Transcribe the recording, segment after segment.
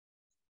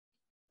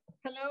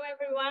Hello,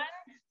 everyone.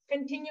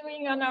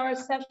 Continuing on our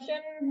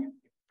session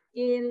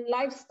in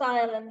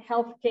lifestyle and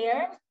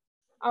healthcare.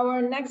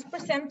 Our next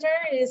presenter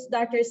is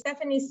Dr.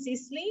 Stephanie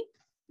Sisley.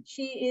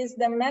 She is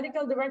the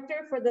medical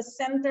director for the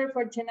Center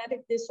for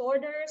Genetic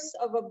Disorders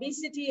of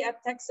Obesity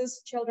at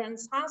Texas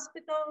Children's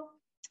Hospital.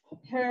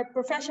 Her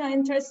professional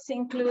interests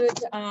include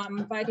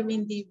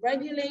vitamin D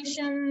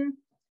regulation,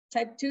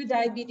 type 2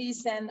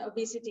 diabetes, and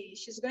obesity.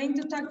 She's going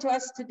to talk to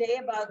us today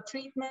about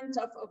treatment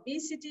of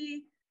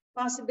obesity,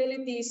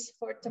 possibilities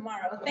for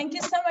tomorrow. Thank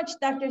you so much,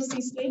 Dr.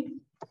 Sisley.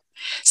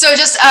 So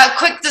just a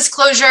quick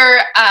disclosure,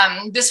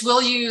 this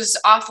will use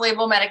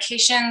off-label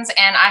medications,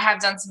 and I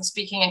have done some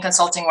speaking and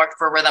consulting work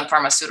for Rhythm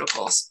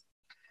Pharmaceuticals.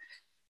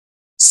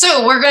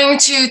 So we're going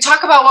to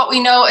talk about what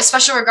we know,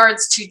 especially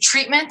regards to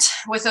treatment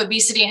with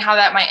obesity and how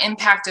that might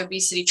impact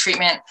obesity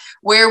treatment,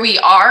 where we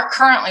are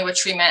currently with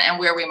treatment and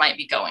where we might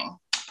be going.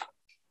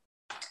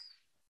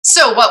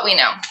 So what we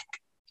know.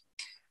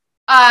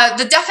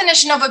 The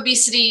definition of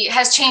obesity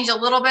has changed a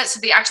little bit. So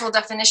the actual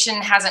definition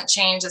hasn't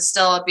changed. It's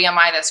still a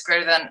BMI that's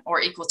greater than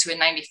or equal to a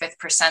 95th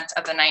percent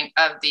of the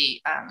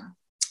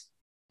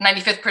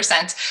 95th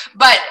percent.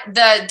 But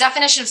the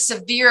definition of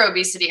severe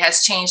obesity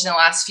has changed in the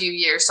last few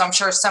years. So I'm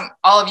sure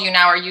all of you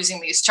now are using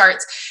these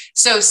charts.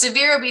 So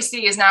severe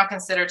obesity is now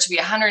considered to be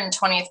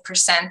 120th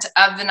percent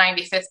of the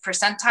 95th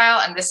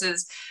percentile. And this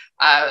is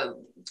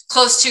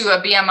close to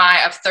a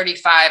BMI of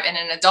 35 in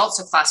an adult,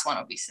 so class 1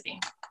 obesity.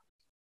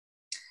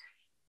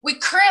 We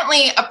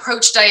currently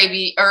approach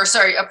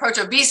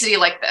obesity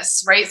like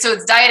this, right? So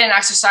it's diet and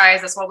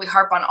exercise. That's what we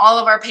harp on all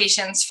of our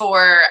patients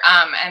for,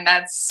 and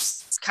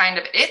that's kind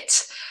of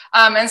it.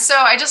 And so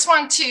I just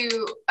want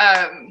to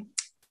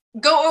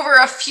go over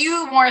a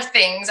few more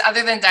things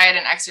other than diet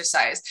and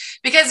exercise,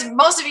 because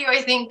most of you,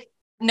 I think,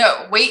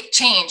 know weight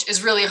change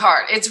is really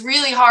hard. It's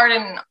really hard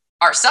in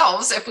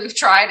ourselves. If we've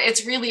tried,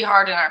 it's really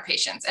hard in our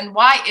patients. And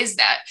why is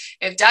that?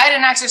 If diet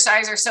and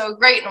exercise are so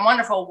great and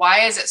wonderful,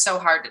 why is it so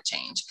hard to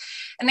change?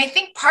 And I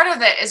think part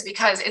of it is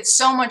because it's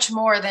so much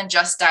more than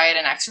just diet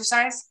and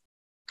exercise.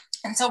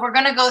 And so we're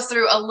going to go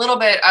through a little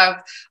bit of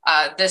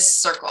this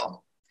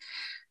circle.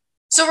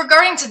 So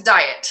regarding to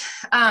diet,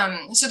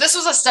 so this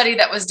was a study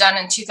that was done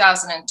in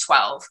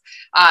 2012.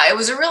 It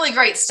was a really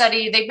great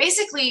study. They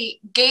basically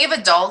gave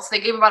adults, they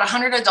gave about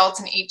 100 adults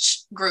in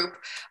each group,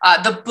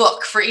 the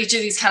book for each of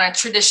these kind of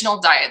traditional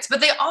diets,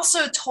 but they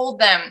also told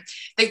them,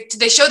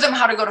 they showed them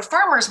how to go to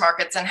farmers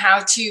markets and how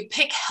to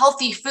pick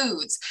healthy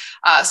foods.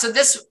 So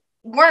this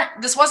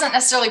wasn't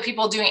necessarily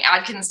people doing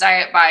Atkins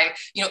diet by,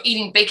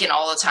 eating bacon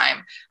all the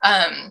time.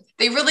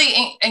 They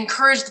really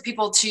encouraged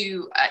people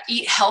to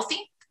eat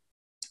healthy.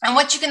 And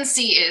what you can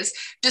see is,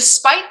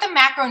 despite the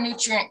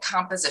macronutrient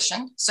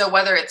composition, so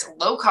whether it's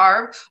low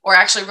carb or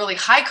actually really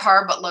high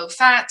carb but low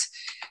fat,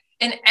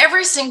 in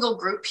every single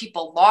group,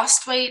 people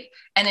lost weight,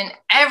 and in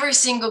every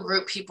single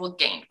group, people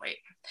gained weight.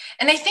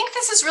 And I think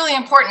this is really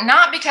important,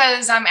 not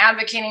because I'm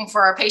advocating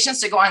for our patients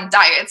to go on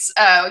diets.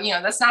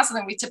 That's not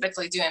something we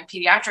typically do in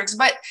pediatrics,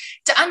 but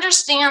to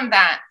understand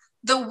that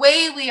the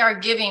way we are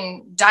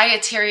giving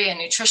dietary and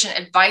nutrition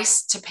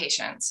advice to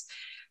patients,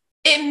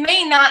 it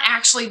may not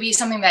actually be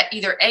something that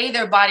either A,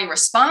 their body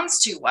responds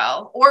to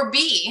well, or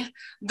B,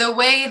 the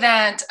way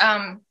that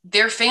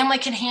their family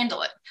can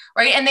handle it.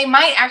 Right. And they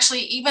might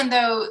actually, even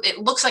though it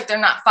looks like they're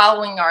not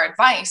following our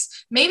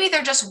advice, maybe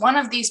they're just one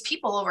of these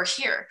people over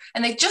here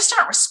and they just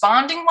aren't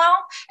responding well,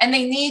 and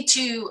they need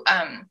to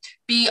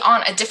be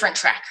on a different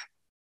track.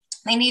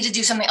 They need to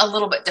do something a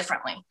little bit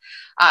differently.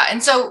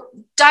 And so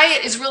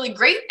diet is really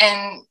great.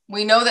 And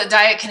we know that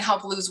diet can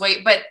help lose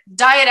weight, but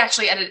diet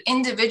actually at an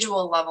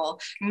individual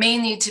level may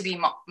need to be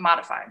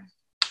modified.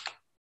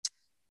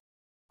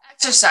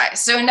 Exercise.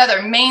 So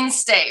another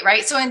mainstay,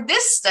 right? So in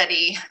this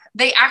study,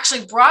 they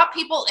actually brought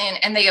people in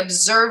and they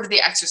observed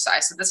the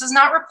exercise. So this is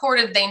not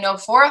reported. They know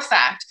for a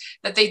fact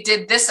that they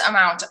did this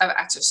amount of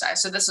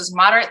exercise. So this is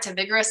moderate to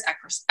vigorous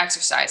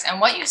exercise.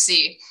 And what you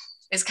see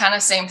is kind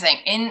of same thing.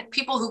 In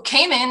people who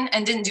came in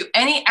and didn't do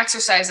any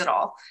exercise at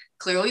all,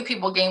 clearly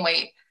people gain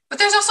weight, but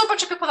there's also a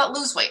bunch of people that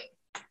lose weight.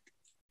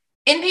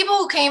 In people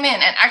who came in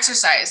and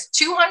exercised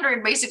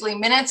 200 basically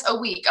minutes a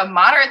week of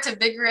moderate to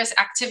vigorous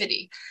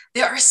activity,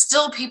 there are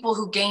still people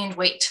who gained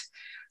weight.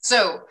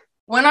 So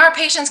when our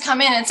patients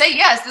come in and say,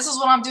 yes, this is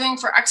what I'm doing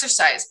for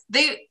exercise,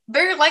 they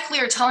very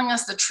likely are telling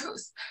us the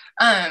truth.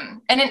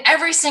 And in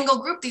every single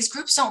group, these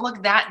groups don't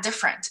look that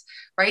different,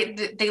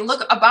 right? They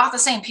look about the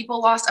same.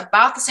 People lost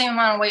about the same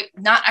amount of weight,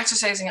 not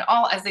exercising at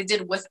all, as they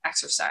did with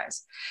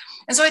exercise.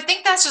 And so I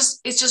think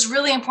it's just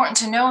really important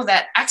to know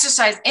that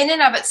exercise in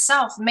and of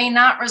itself may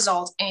not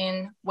result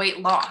in weight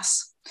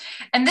loss.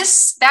 And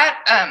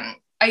that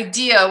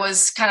idea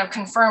was kind of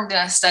confirmed in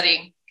a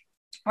study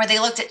where they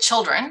looked at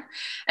children.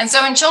 And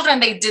so in children,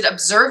 they did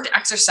observed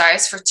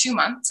exercise for 2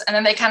 months, and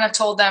then they kind of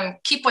told them,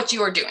 keep what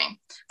you are doing.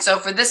 So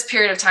for this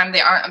period of time,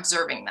 they aren't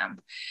observing them.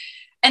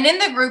 And in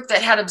the group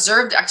that had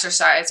observed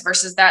exercise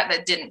versus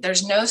that didn't,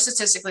 there's no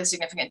statistically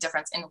significant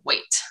difference in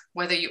weight,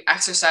 whether you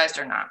exercised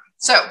or not.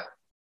 So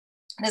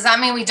Does that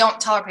mean we don't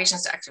tell our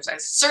patients to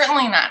exercise?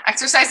 Certainly not.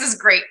 Exercise is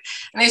great,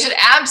 and they should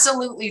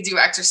absolutely do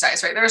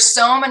exercise, right? There are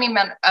so many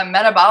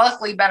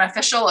metabolically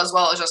beneficial as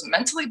well as just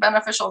mentally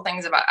beneficial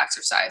things about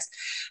exercise.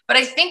 But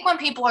I think when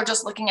people are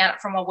just looking at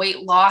it from a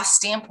weight loss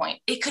standpoint,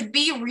 it could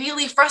be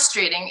really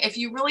frustrating if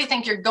you really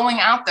think you're going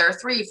out there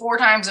 3-4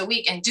 times a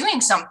week and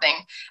doing something,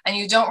 and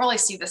you don't really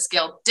see the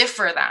scale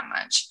differ that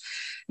much.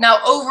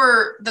 Now,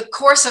 over the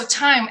course of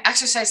time,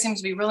 exercise seems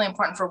to be really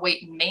important for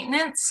weight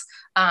maintenance.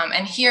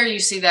 And here you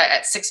see that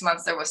at 6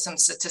 months, there was some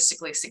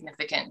statistically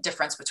significant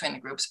difference between the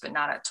groups, but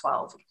not at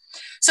 12.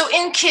 So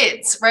in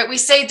kids, right, we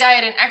say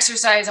diet and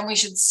exercise, and we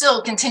should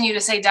still continue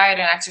to say diet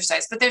and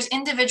exercise, but there's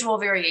individual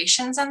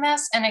variations in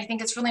this. And I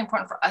think it's really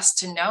important for us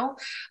to know,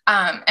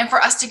 and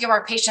for us to give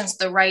our patients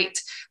the right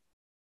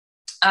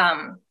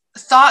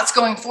thoughts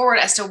going forward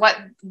as to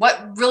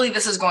what really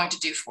this is going to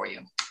do for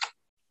you.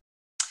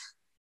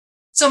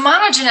 So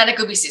monogenetic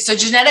obesity, so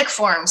genetic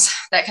forms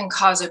that can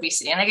cause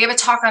obesity. And I gave a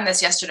talk on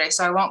this yesterday,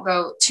 so I won't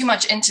go too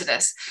much into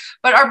this,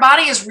 but our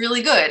body is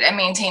really good at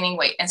maintaining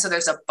weight. And so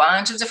there's a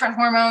bunch of different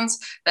hormones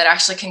that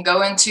actually can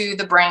go into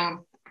the brain,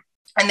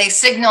 and they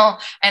signal,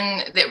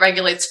 and it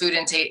regulates food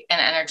intake and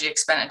energy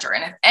expenditure.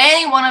 And if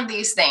any one of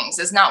these things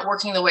is not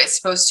working the way it's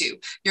supposed to,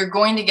 you're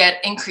going to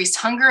get increased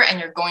hunger, and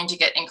you're going to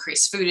get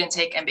increased food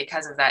intake, and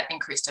because of that,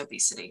 increased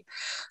obesity.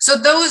 So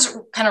those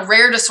kind of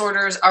rare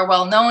disorders are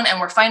well known, and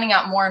we're finding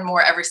out more and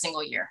more every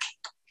single year.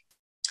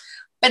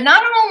 But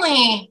not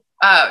only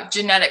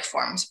genetic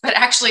forms, but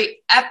actually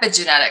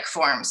epigenetic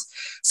forms.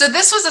 So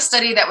this was a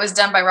study that was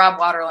done by Rob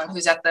Waterland,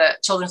 who's at the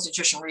Children's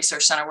Nutrition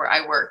Research Center where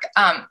I work.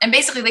 And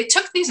basically they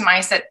took these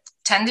mice that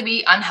tend to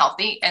be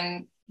unhealthy,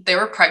 and they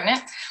were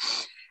pregnant,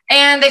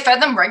 and they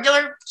fed them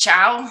regular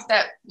chow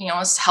that, you know,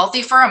 is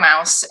healthy for a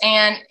mouse.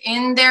 And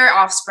in their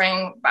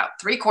offspring, about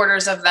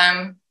 3/4 of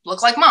them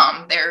look like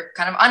mom. They're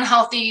kind of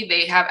unhealthy.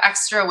 They have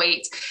extra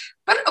weight,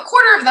 but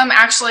 1/4 of them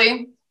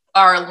actually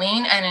are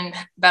lean and in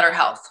better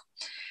health.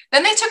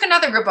 Then they took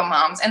another group of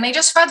moms, and they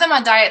just fed them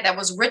a diet that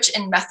was rich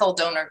in methyl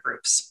donor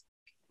groups.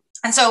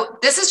 And so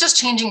this is just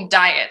changing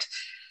diet.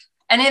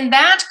 And in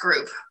that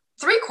group,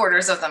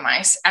 3/4 of the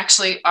mice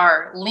actually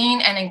are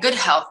lean and in good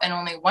health, and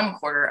only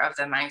 1/4 of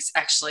the mice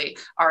actually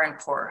are in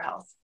poorer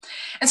health.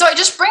 And so I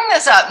just bring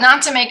this up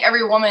not to make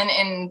every woman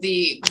in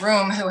the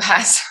room who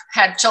has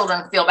had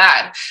children feel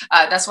bad.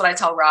 That's what I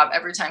tell Rob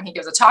every time he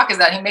gives a talk, is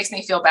that he makes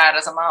me feel bad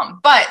as a mom.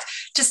 But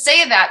to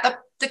say that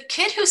the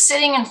kid who's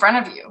sitting in front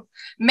of you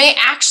may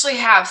actually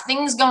have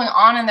things going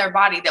on in their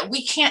body that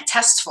we can't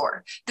test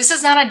for. This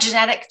is not a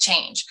genetic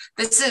change.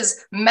 This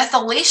is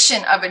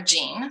methylation of a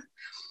gene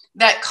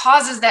that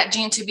causes that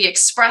gene to be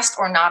expressed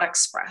or not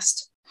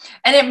expressed.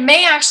 And it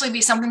may actually be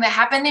something that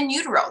happened in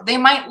utero. They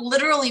might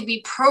literally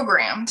be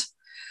programmed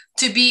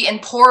to be in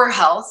poorer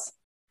health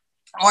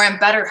or in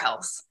better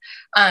health.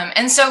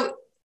 And so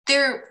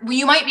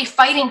you might be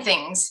fighting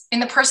things in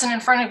the person in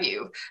front of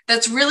you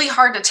that's really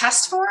hard to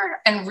test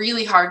for and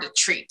really hard to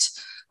treat.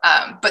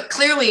 But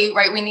clearly,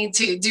 right, we need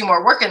to do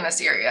more work in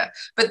this area.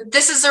 But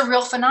this is a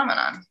real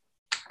phenomenon.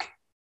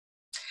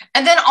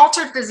 And then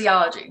altered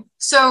physiology.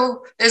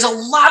 So there's a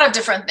lot of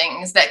different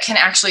things that can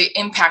actually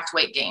impact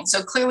weight gain.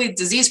 So clearly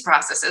disease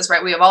processes,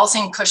 right? We have all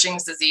seen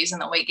Cushing's disease and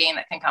the weight gain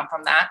that can come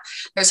from that.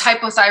 There's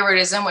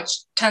hypothyroidism, which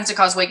tends to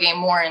cause weight gain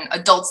more in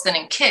adults than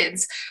in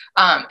kids.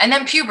 And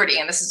then puberty.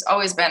 And this has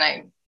always been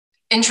an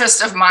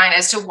interest of mine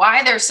as to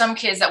why there's some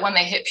kids that when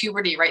they hit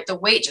puberty, right, the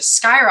weight just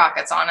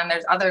skyrockets on, and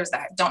there's others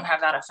that don't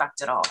have that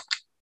effect at all.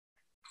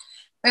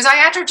 There's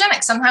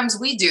iatrogenics. Sometimes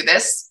we do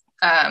this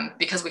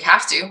because we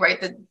have to,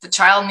 right? The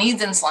child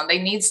needs insulin, they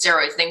need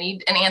steroids, they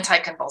need an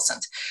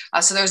anticonvulsant.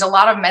 So there's a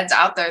lot of meds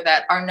out there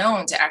that are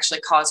known to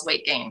actually cause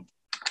weight gain.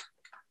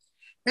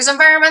 There's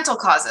environmental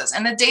causes,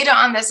 and the data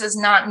on this is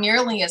not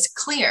nearly as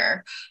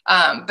clear,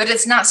 but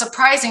it's not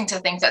surprising to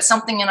think that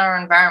something in our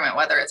environment,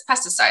 whether it's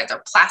pesticides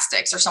or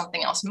plastics or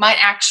something else, might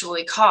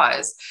actually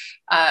cause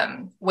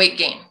weight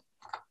gain.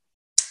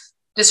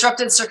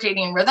 Disrupted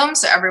circadian rhythm.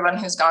 So everyone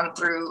who's gone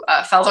through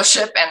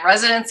fellowship and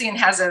residency and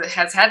has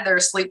had their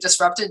sleep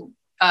disrupted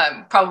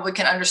probably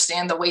can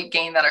understand the weight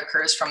gain that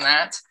occurs from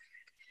that.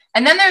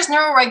 And then there's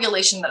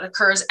neuroregulation that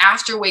occurs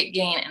after weight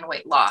gain and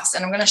weight loss.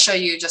 And I'm going to show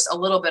you just a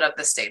little bit of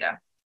this data.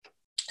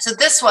 So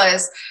this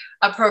was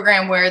a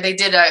program where they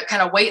did a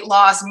kind of weight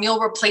loss meal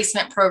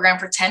replacement program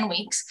for 10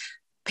 weeks.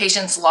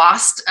 Patients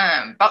lost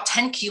about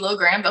 10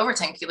 kilograms, over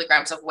 10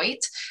 kilograms of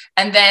weight.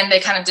 And then they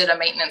kind of did a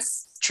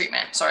maintenance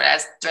treatment. So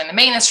as during the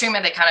maintenance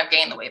treatment, they kind of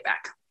gained the weight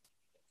back.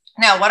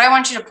 Now, what I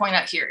want you to point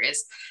out here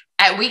is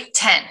at week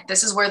 10,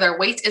 this is where their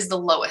weight is the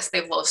lowest.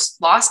 They've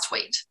lost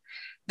weight.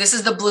 This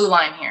is the blue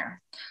line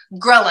here.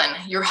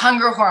 Ghrelin, your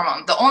hunger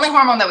hormone, the only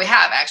hormone that we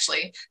have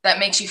actually that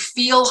makes you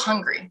feel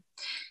hungry,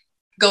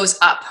 goes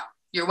up.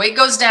 Your weight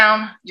goes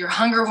down, your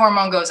hunger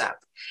hormone goes up.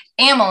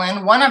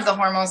 Amylin, one of the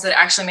hormones that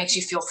actually makes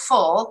you feel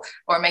full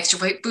or makes your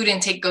food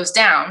intake goes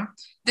down,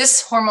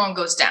 this hormone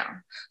goes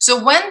down.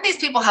 So when these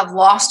people have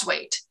lost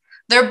weight,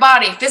 their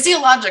body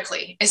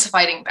physiologically is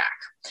fighting back.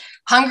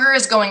 Hunger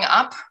is going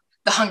up.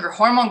 The hunger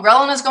hormone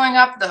ghrelin is going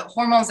up. The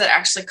hormones that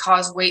actually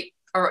cause weight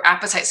or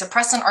appetite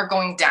suppressant are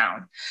going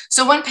down.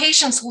 So when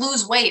patients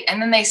lose weight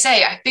and then they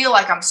say, I feel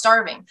like I'm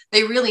starving,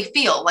 they really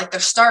feel like they're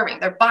starving.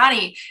 Their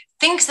body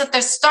thinks that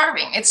they're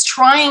starving. It's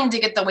trying to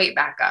get the weight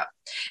back up.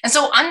 And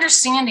so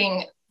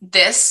understanding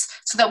this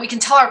so that we can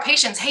tell our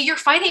patients, hey, you're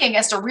fighting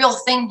against a real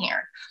thing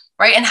here,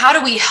 right? And how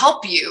do we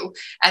help you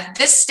at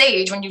this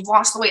stage when you've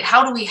lost the weight?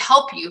 How do we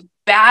help you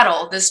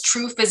battle this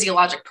true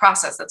physiologic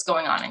process that's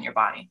going on in your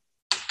body?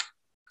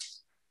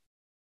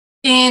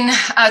 In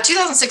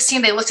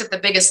 2016, they looked at the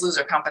Biggest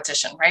Loser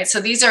competition, right?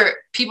 So these are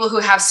people who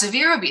have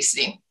severe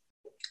obesity.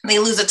 They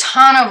lose a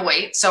ton of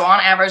weight. So on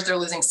average, they're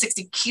losing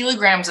 60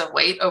 kilograms of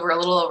weight over a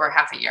little over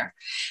half a year.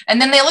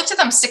 And then they looked at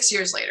them 6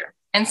 years later.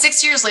 And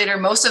 6 years later,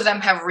 most of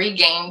them have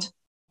regained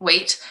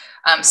weight.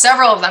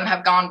 Several of them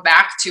have gone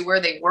back to where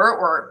they were,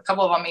 or a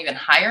couple of them even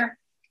higher.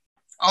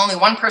 Only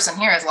one person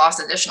here has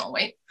lost additional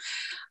weight.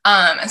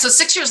 And so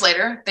 6 years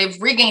later,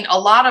 they've regained a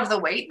lot of the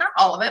weight, not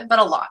all of it, but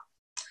a lot.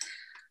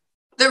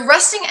 The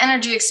resting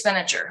energy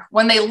expenditure,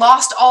 when they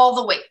lost all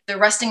the weight, the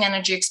resting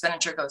energy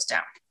expenditure goes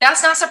down.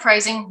 That's not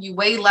surprising. You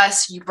weigh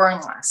less, you burn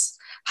less.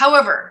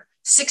 However,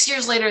 6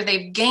 years later,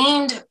 they've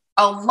gained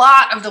a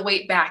lot of the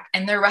weight back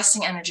and their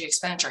resting energy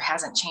expenditure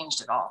hasn't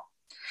changed at all.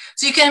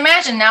 So you can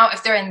imagine now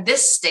if they're in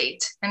this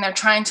state and they're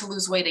trying to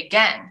lose weight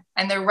again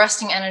and their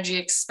resting energy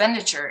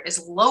expenditure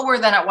is lower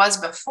than it was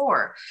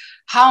before,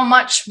 how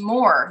much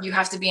more you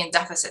have to be in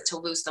deficit to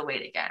lose the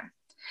weight again.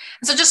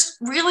 And so just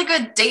really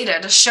good data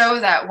to show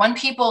that when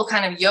people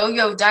kind of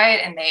yo-yo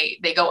diet and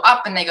they go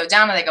up and they go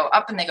down and they go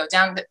up and they go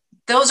down,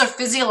 those are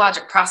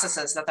physiologic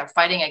processes that they're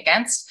fighting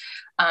against.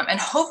 And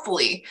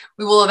hopefully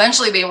we will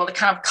eventually be able to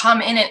kind of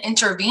come in and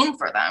intervene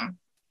for them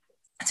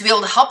to be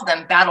able to help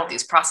them battle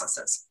these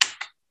processes.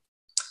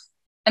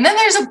 And then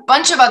there's a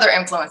bunch of other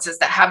influences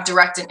that have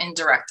direct and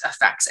indirect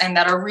effects and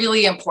that are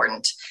really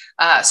important.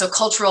 So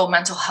cultural,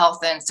 mental health,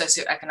 and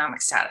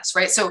socioeconomic status,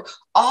 right? So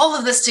all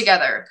of this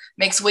together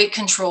makes weight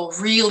control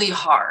really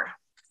hard.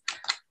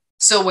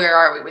 So where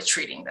are we with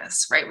treating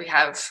this, right? We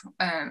have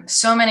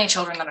so many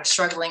children that are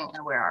struggling,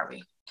 and where are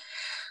we?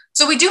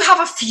 So we do have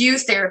a few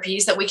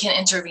therapies that we can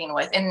intervene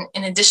with in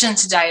addition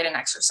to diet and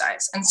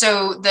exercise. And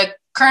so the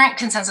current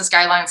consensus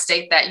guidelines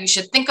state that you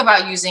should think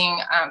about using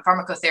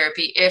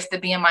pharmacotherapy if the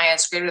BMI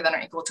is greater than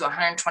or equal to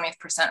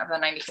 120% of the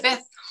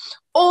 95th,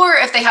 or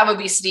if they have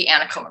obesity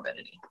and a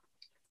comorbidity.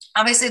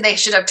 Obviously, they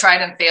should have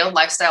tried and failed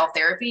lifestyle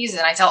therapies.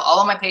 And I tell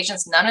all of my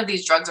patients, none of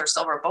these drugs are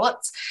silver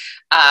bullets,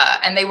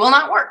 and they will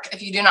not work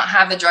if you do not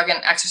have the drug and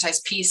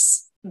exercise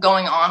piece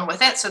going on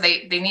with it. So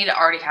they need to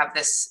already have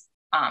this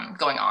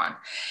going on.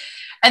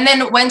 And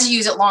then when to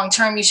use it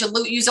long-term, you should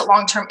use it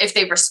long-term if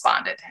they've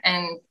responded.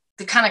 And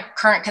the kind of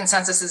current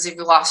consensus is if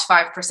you lost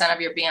 5% of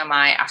your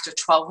BMI after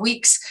 12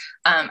 weeks.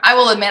 I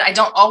will admit, I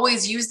don't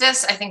always use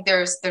this. I think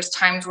there's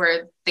times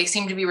where they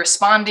seem to be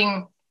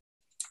responding.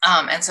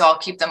 And so I'll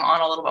keep them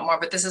on a little bit more,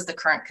 but this is the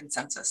current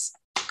consensus.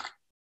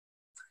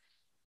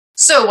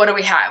 So what do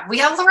we have? We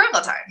have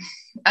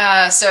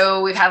liraglutide.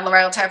 So we've had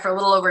liraglutide for a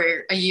little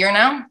over a year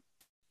now.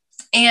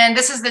 And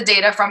this is the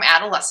data from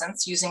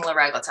adolescents using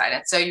liraglutide.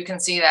 And so you can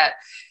see that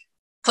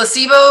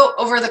placebo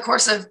over the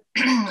course of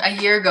a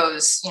year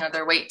goes,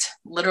 their weight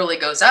literally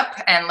goes up,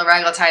 and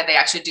liraglutide, they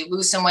actually do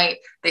lose some weight.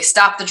 They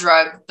stop the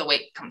drug, the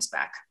weight comes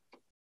back.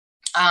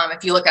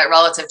 If you look at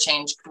relative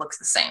change, it looks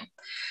the same.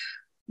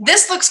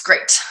 This looks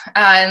great.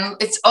 And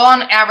it's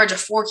on average a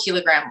 4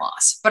 kilogram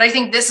loss, but I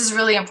think this is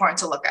really important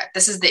to look at.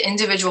 This is the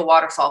individual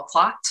waterfall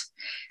plot.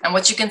 And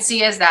what you can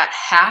see is that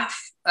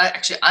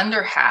actually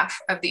under half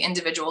of the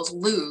individuals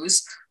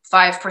lose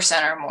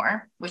 5% or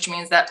more, which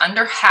means that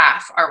under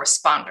half are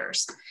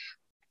responders.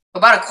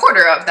 About a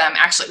quarter of them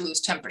actually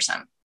lose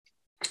 10%.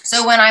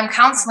 So when I'm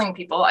counseling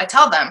people, I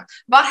tell them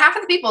about half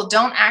of the people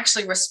don't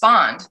actually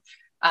respond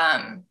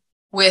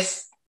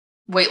with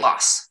weight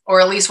loss,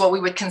 or at least what we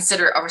would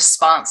consider a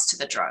response to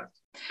the drug.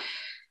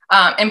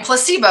 In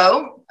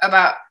placebo,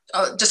 about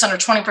just under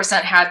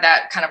 20% had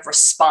that kind of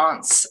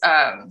response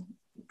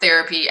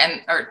therapy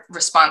or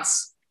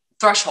response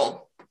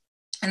threshold.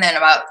 And then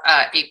about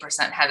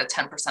 8% had a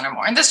 10% or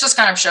more. And this just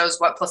kind of shows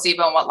what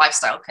placebo and what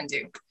lifestyle can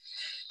do.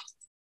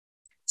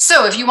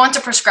 So if you want to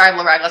prescribe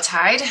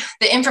liraglutide,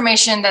 the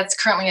information that's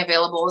currently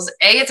available is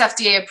it's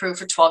FDA approved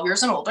for 12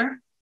 years and older.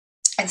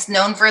 It's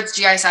known for its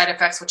GI side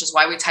effects, which is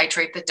why we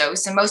titrate the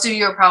dose. And most of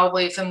you are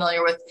probably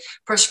familiar with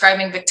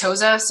prescribing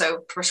Victoza,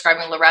 so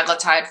prescribing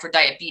liraglutide for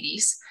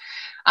diabetes.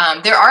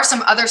 There are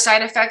some other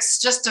side effects.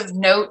 Just of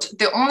note,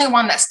 the only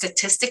one that's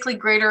statistically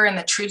greater in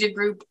the treated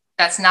group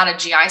that's not a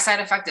GI side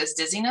effect is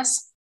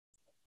dizziness.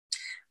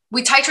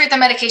 We titrate the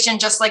medication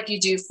just like you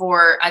do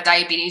for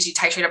diabetes. You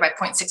titrate it by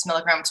 0.6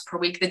 milligrams per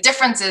week. The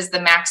difference is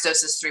the max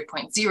dose is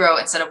 3.0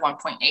 instead of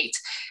 1.8.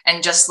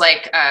 And just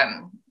like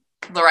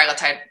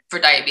liraglutide for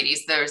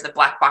diabetes, there's the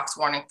black box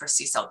warning for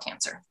C-cell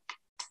cancer.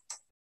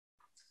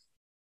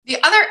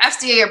 The other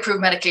FDA-approved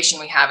medication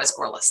we have is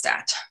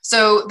orlistat.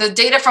 So the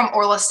data from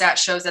orlistat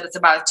shows that it's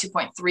about a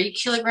 2.3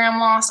 kilogram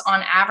loss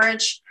on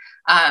average.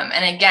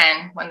 And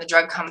again, when the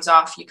drug comes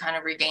off, you kind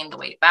of regain the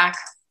weight back.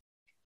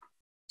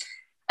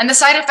 And the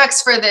side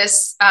effects for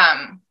this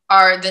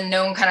are the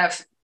known kind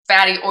of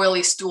fatty,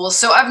 oily stools.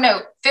 So of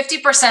note,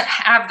 50%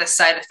 have this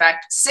side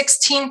effect,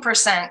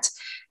 16%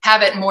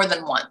 have it more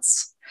than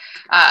once.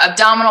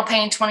 Abdominal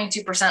pain,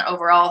 22%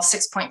 overall,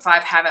 6.5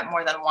 have it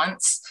more than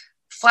once.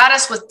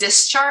 Flatus with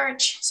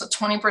discharge, so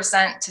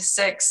 20% to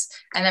 6,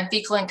 and then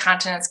fecal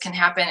incontinence can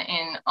happen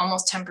in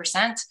almost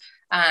 10%,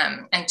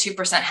 and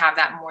 2% have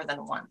that more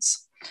than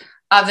once.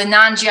 The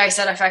non-GI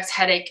side effects,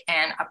 headache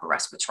and upper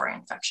respiratory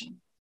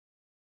infection.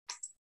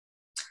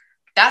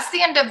 That's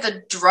the end of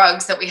the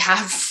drugs that we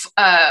have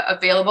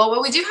available.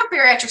 Well, we do have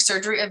bariatric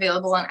surgery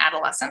available in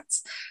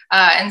adolescents.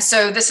 And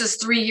so this is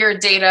 3-year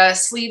data.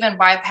 Sleeve and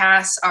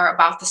bypass are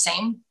about the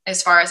same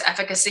as far as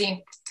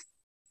efficacy.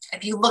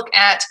 If you look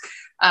at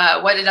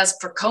what it does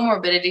for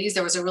comorbidities,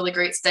 there was a really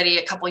great study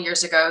a couple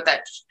years ago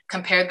that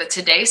compared the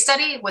Today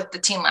study with the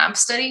Teen Labs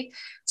study.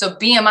 So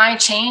BMI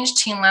change,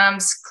 Teen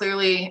Labs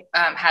clearly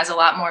has a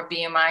lot more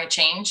BMI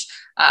change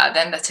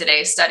than the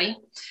Today study.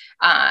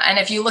 And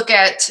if you look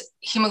at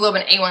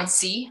hemoglobin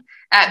A1C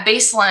at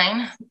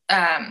baseline,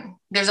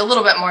 there's a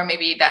little bit more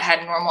maybe that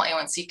had normal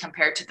A1C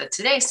compared to the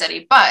Today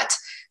study, but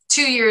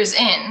 2 years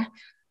in,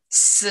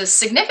 a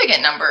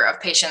significant number of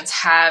patients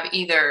have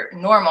either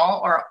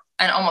normal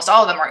and almost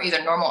all of them are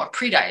either normal or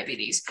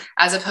pre-diabetes,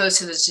 as opposed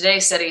to the Today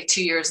study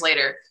 2 years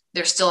later,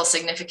 there's still a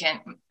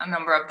significant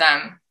number of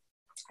them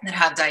that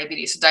have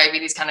diabetes. So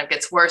diabetes kind of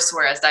gets worse,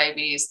 whereas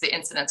diabetes, the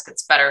incidence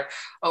gets better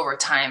over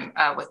time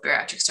with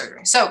bariatric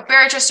surgery. So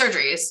bariatric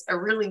surgery is a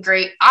really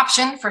great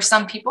option for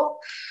some people,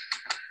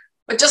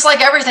 but just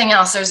like everything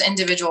else, there's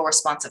individual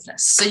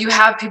responsiveness. So you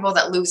have people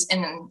that lose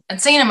an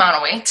insane amount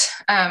of weight,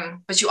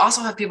 but you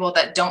also have people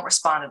that don't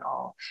respond at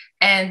all.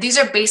 And these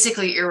are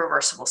basically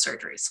irreversible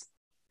surgeries.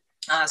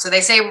 So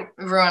they say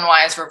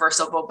Roux-en-Y is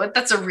reversible, but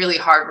that's a really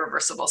hard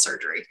reversible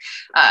surgery.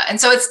 And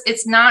so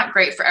it's not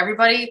great for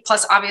everybody.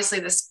 Plus, obviously,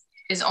 this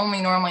is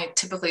only normally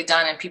typically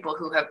done in people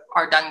who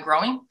are done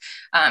growing.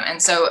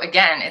 And so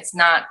again, it's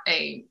not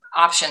an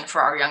option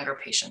for our younger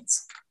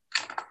patients.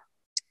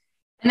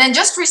 And then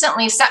just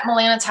recently,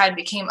 setmelanotide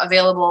became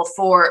available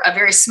for a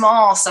very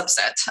small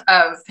subset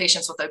of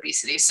patients with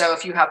obesity. So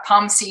if you have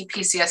POMC,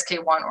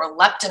 PCSK1, or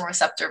leptin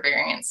receptor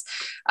variants,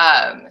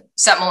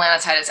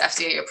 setmelanotide is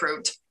FDA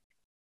approved.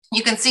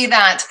 You can see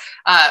that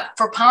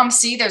for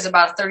POMC, there's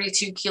about a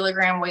 32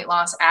 kilogram weight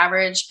loss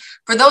average.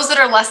 For those that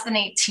are less than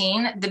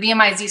 18, the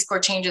BMI Z-score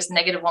change is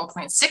negative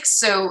 1.6.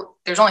 So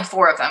there's only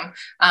 4 of them,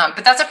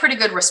 but that's a pretty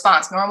good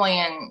response. Normally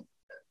in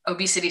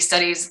obesity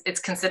studies, it's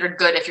considered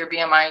good if your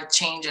BMI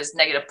change is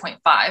negative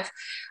 0.5.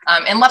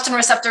 And leptin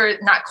receptor,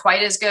 not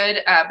quite as good,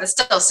 but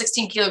still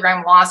 16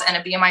 kilogram loss and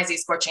a BMI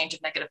Z-score change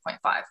of negative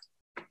 0.5.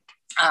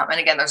 And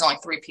again, there's only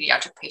 3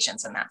 pediatric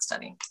patients in that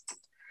study.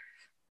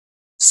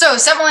 So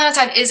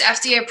setmelanotide is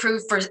FDA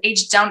approved for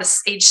age down to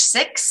age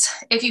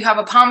 6 if you have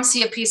a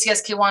POMC, a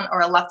PCSK1,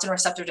 or a leptin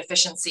receptor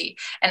deficiency.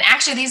 And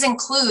actually, these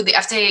include the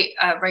FDA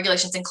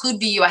regulations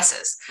include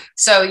VUSs.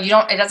 So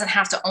it doesn't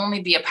have to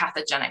only be a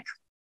pathogenic.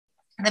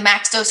 The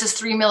max dose is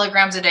 3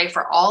 milligrams a day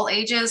for all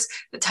ages.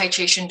 The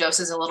titration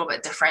dose is a little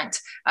bit different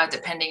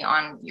depending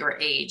on your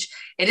age.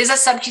 It is a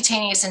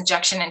subcutaneous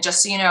injection. And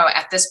just so you know,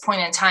 at this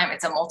point in time,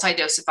 it's a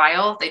multi-dose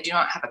vial. They do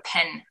not have a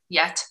pen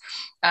yet.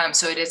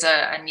 So it is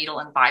a needle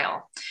and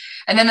vial.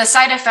 And then the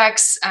side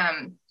effects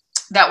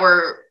that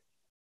were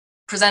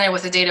presented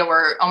with the data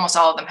were almost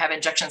all of them have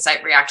injection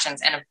site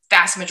reactions, and a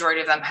vast majority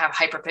of them have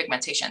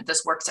hyperpigmentation.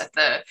 This works at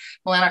the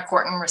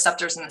melanocortin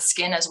receptors in the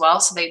skin as well.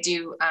 So they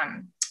do,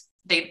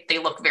 they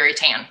look very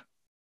tan.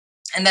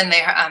 And then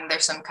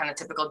there's some kind of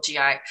typical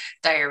GI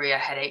diarrhea,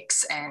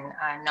 headaches, and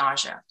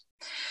nausea.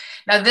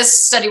 Now,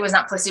 this study was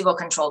not placebo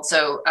controlled.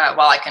 So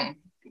while I can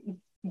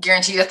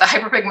guarantee that the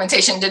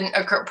hyperpigmentation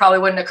probably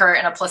wouldn't occur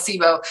in a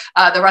placebo,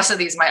 the rest of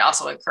these might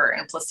also occur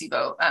in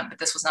placebo, but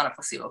this was not a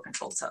placebo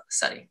controlled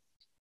study.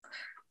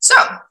 So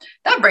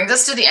that brings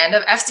us to the end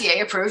of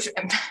FDA approved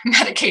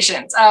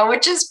medications,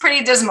 which is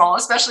pretty dismal,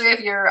 especially if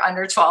you're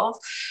under 12.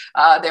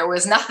 There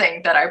was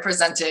nothing that I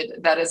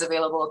presented that is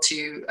available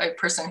to a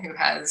person who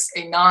has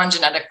a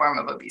non-genetic form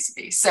of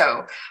obesity.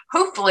 So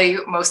hopefully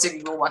most of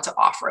you will want to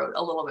off-road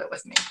a little bit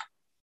with me.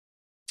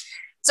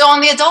 So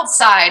on the adult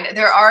side,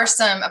 there are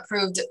some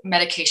approved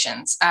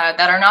medications that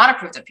are not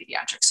approved in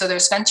pediatrics. So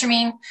there's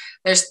phentermine,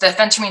 there's the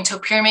phentermine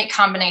topiramate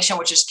combination,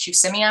 which is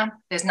Qsymia.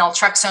 There's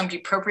naltrexone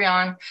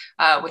bupropion,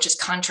 which is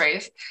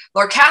Contrave.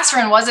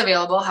 Lorcaserin was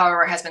available,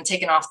 however, has been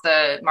taken off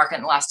the market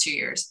in the last 2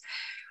 years.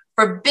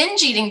 For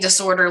binge eating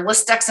disorder,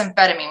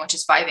 lisdexamfetamine, which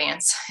is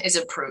Vyvanse, is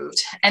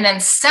approved. And then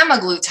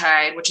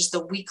semaglutide, which is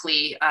the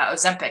weekly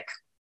Ozempic,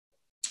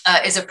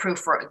 is approved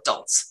for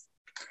adults.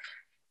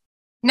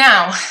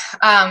 Now,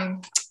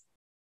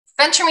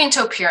 phentermine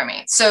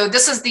topiramate. So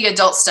this is the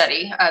adult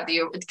study,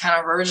 the kind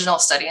of original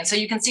study. And so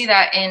you can see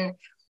that in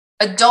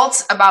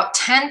adults, about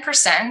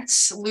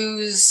 10%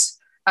 lose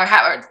or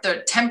have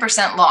the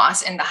 10%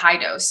 loss in the high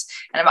dose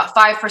and about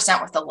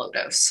 5% with the low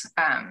dose,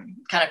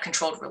 kind of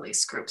controlled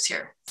release groups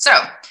here. So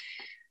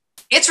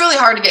it's really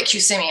hard to get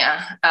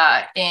Qsymia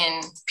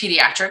in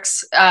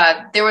pediatrics.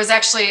 There was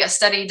actually a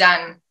study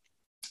done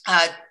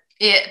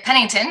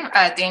Pennington,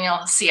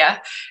 Daniel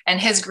Sia, and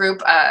his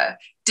group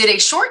did a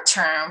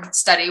short-term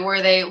study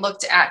where they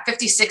looked at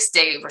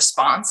 56-day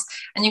response.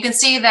 And you can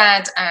see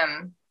that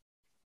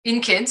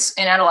in kids,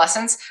 in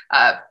adolescents,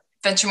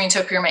 phentermine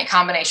topiramate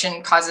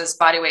combination causes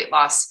body weight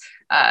loss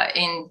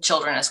in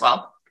children as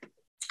well,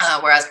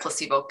 whereas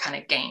placebo kind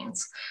of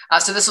gains.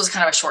 So this was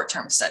kind of a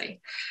short-term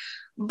study.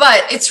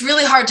 But it's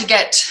really hard to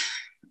get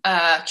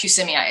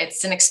Qsymia.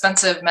 It's an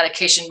expensive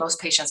medication. Most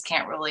patients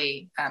can't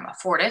really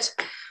afford it.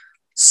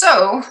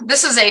 So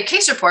this is a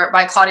case report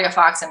by Claudia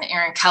Fox and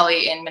Aaron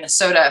Kelly in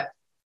Minnesota.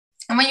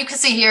 And what you can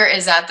see here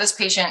is that this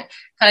patient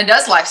kind of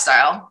does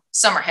lifestyle,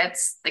 summer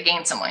hits, they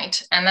gain some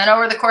weight. And then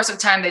over the course of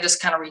time, they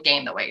just kind of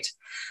regain the weight.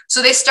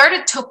 So they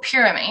started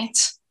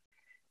topiramate,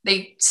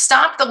 they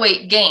stopped the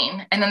weight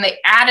gain, and then they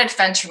added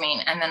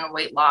phentermine, and then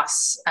weight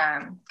loss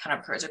kind of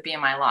occurs, or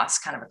BMI loss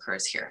kind of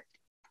occurs here.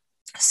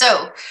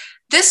 So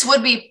this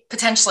would be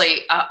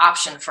potentially an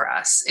option for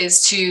us,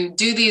 is to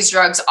do these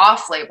drugs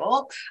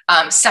off-label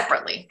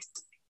separately.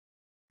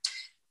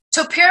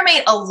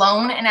 Topiramate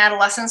alone in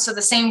adolescents, so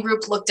the same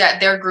group looked at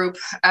their group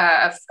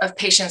of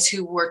patients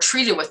who were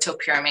treated with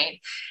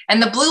topiramate.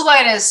 And the blue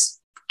line is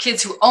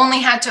kids who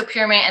only had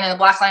topiramate, and then the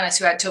black line is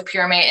who had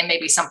topiramate and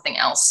maybe something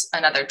else,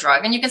 another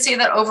drug. And you can see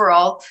that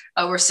overall,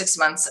 over 6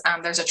 months,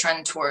 there's a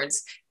trend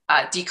towards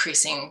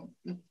decreasing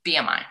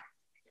BMI.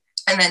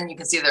 And then you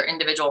can see their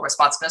individual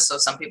responsiveness. So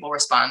some people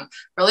respond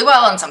really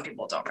well and some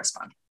people don't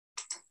respond.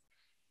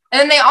 And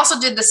then they also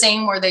did the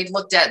same where they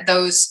looked at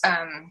those,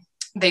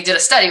 they did a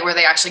study where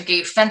they actually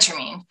gave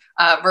phentermine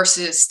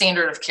versus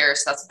standard of care.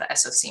 So that's what the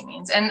SOC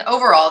means. And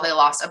overall, they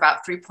lost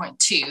about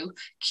 3.2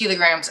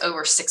 kilograms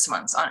over 6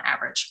 months on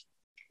average.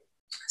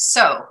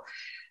 So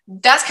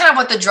that's kind of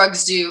what the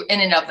drugs do in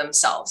and of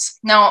themselves.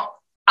 Now,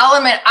 I'll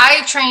admit,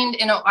 I trained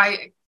in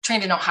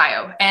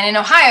Ohio, and in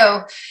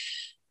Ohio,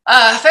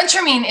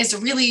 phentermine is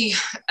really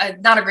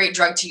not a great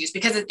drug to use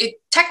because it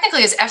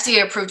technically is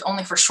FDA approved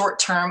only for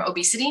short-term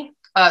obesity,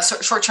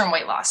 short-term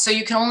weight loss. So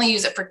you can only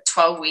use it for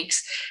 12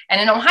 weeks. And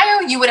in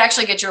Ohio, you would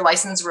actually get your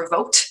license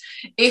revoked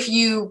if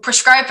you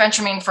prescribe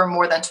phentermine for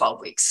more than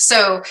 12 weeks.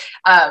 So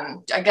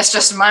I guess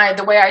just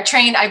the way I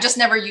trained, I've just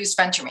never used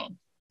phentermine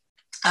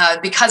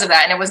because of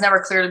that. And it was never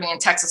clear to me in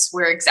Texas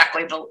where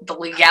exactly the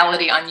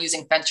legality on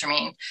using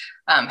phentermine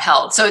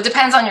held. So it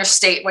depends on your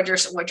state, what your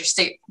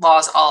state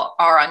laws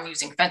are on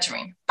using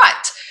phentermine.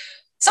 But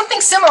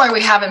something similar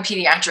we have in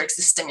pediatrics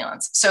is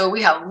stimulants. So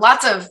we have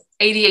lots of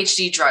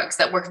ADHD drugs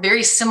that work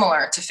very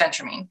similar to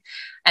phentermine,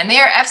 and they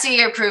are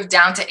FDA approved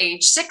down to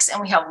age 6,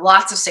 and we have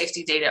lots of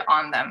safety data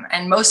on them.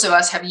 And most of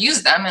us have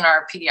used them in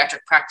our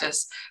pediatric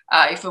practice.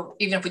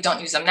 Even if we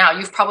don't use them now,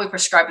 you've probably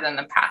prescribed them in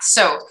the past.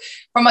 So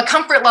from a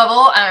comfort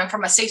level and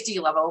from a safety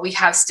level, we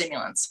have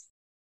stimulants.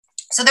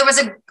 So there was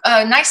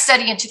a nice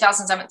study in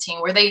 2017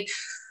 where they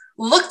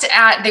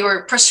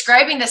were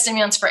prescribing the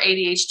stimulants for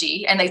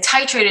ADHD, and they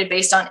titrated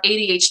based on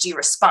ADHD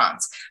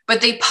response,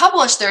 but they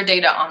published their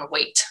data on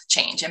weight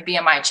change and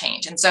BMI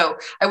change. And so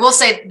I will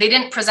say they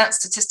didn't present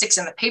statistics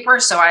in the paper,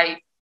 so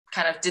I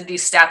kind of did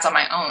these stats on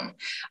my own.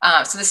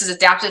 So this is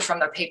adapted from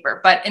the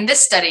paper. But in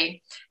this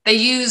study, they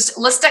used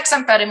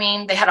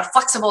lisdexamfetamine. They had a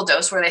flexible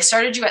dose where they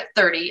started you at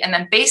 30, and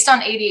then based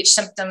on ADHD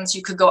symptoms,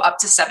 you could go up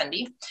to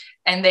 70.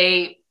 And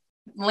they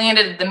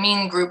landed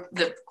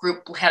the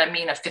group had a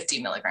mean of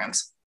 50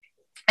 milligrams.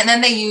 And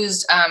then they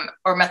used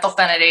or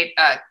methylphenidate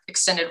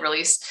extended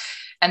release,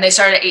 and they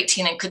started at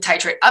 18 and could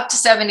titrate up to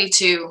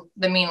 72.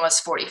 The mean was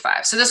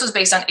 45. So this was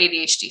based on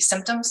ADHD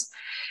symptoms.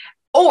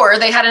 Or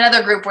they had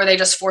another group where they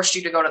just forced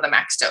you to go to the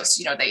max dose.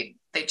 You know, they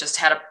just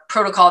had a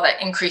protocol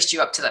that increased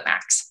you up to the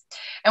max.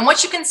 And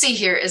what you can see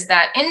here is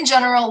that in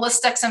general,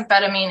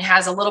 lisdexamfetamine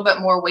has a little bit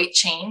more weight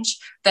change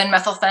than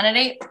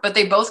methylphenidate, but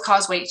they both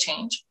cause weight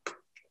change.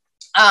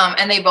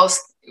 And they both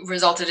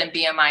resulted in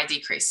BMI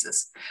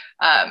decreases.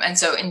 And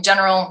so in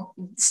general,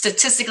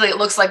 statistically, it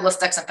looks like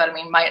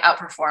lisdexamfetamine might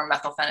outperform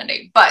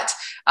methylphenidate, but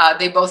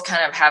they both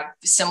kind of have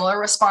similar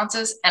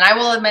responses. And I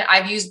will admit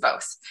I've used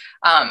both.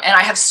 And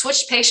I have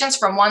switched patients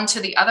from one to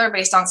the other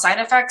based on side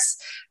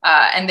effects.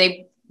 And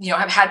they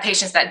have had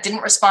patients that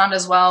didn't respond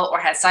as well or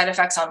had side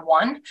effects on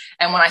one.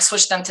 And when I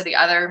switched them to the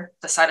other,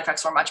 the side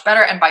effects were much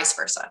better, and vice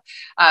versa.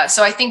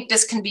 So I think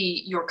this can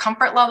be your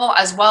comfort level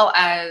as well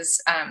as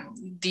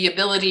the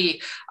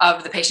ability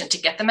of the patient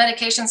to get the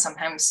medication.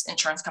 Sometimes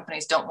insurance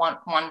companies don't want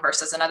one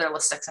versus another.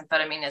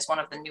 Lisdexamfetamine is one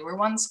of the newer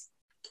ones.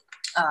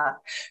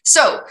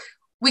 So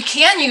we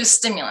can use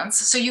stimulants.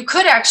 So you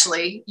could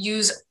actually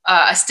use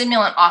a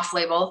stimulant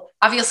off-label.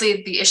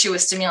 Obviously, the issue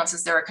with stimulants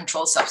is they're a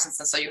controlled substance,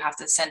 and so you have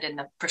to send in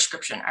the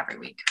prescription every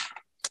week.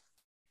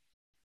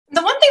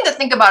 The one thing to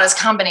think about is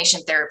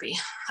combination therapy.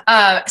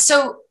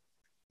 So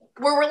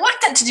we're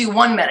reluctant to do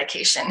one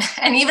medication,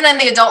 and even in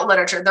the adult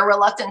literature, they're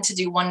reluctant to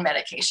do one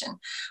medication.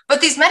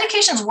 But these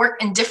medications work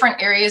in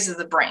different areas of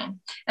the brain.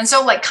 And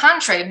so like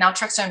Contrave,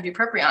 naltrexone and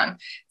bupropion,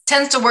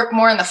 tends to work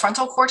more in the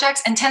frontal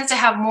cortex and tends to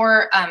have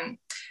more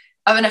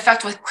of an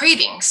effect with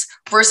cravings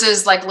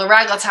versus like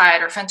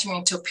liraglutide or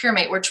phentermine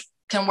topiramate, which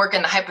can work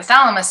in the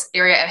hypothalamus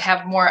area and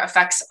have more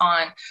effects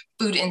on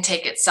food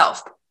intake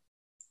itself,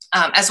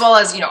 as well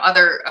as,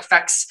 other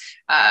effects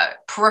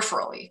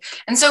peripherally.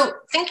 And so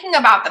thinking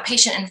about the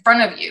patient in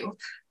front of you,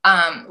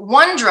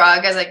 one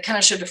drug, as I kind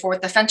of showed before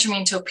with the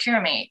phentermine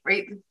topiramate,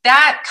 right?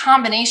 That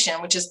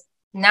combination, which is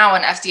now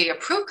an FDA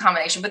approved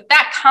combination, but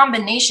that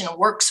combination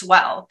works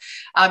well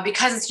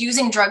because it's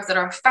using drugs that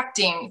are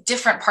affecting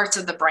different parts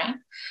of the brain.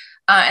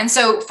 And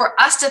so for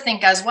us to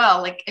think as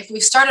well, like if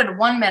we've started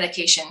one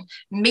medication,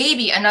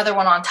 maybe another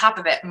one on top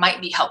of it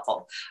might be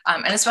helpful.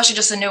 And especially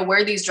just to know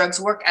where these drugs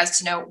work as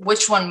to know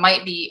which one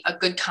might be a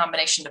good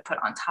combination to put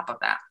on top of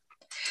that.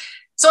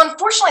 So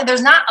unfortunately,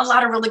 there's not a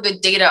lot of really good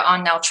data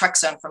on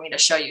naltrexone for me to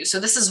show you. So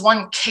this is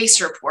one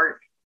case report.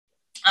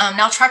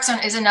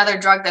 Naltrexone is another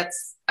drug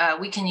that's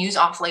we can use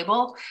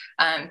off-label.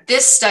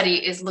 This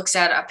study looks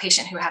at a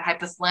patient who had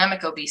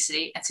hypothalamic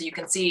obesity. And so you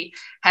can see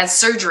has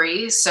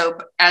surgery. So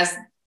as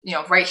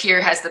right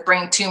here has the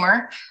brain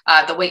tumor,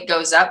 the weight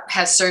goes up,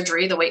 has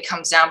surgery, the weight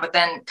comes down, but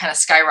then kind of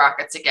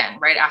skyrockets again,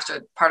 right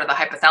after part of the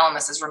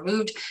hypothalamus is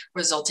removed,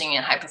 resulting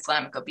in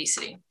hypothalamic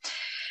obesity.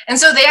 And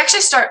so they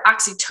actually start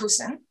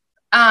oxytocin,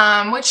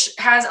 which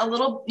has a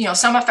little,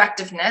 some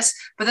effectiveness,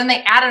 but then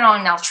they added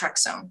on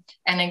naltrexone.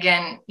 And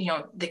again,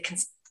 they can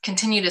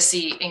continue to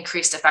see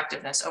increased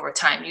effectiveness over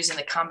time using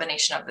the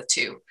combination of the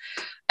two.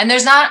 And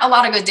there's not a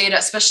lot of good data,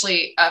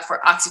 especially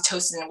for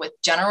oxytocin with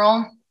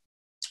general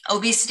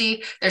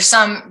obesity. There's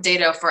some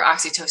data for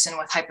oxytocin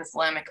with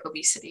hypothalamic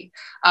obesity,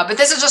 but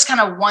this is just kind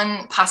of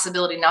one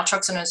possibility.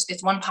 Naltrexone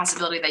is one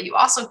possibility that you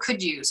also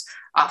could use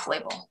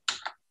off-label.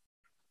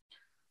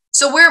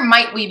 So where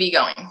might we be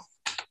going?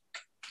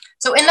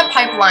 So in the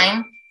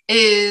pipeline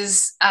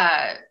is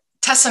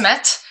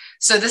Tesomet.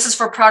 So this is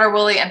for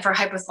Prader-Willi and for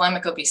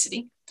hypothalamic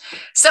obesity.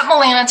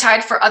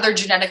 Setmelanotide for other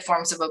genetic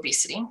forms of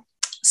obesity.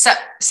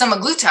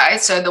 Semaglutide,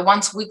 so the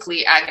once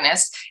weekly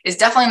agonist, is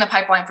definitely in the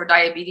pipeline for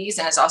diabetes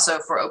and is also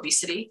for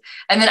obesity.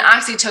 And then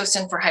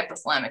oxytocin for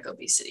hypothalamic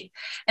obesity.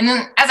 And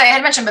then, as I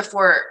had mentioned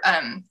before,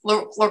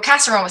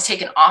 lorcaserin was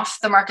taken off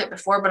the market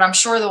before, but I'm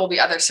sure there will be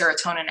other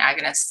serotonin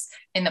agonists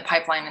in the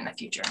pipeline in the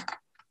future.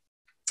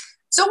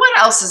 So what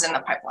else is in the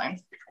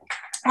pipeline?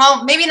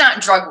 Well, maybe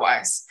not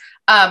drug-wise,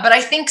 but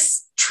I think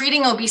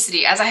treating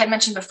obesity, as I had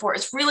mentioned before,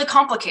 it's really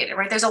complicated,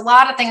 right? There's a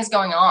lot of things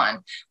going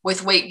on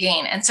with weight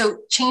gain. And so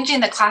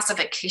changing the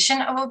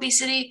classification of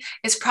obesity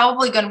is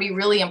probably going to be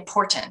really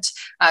important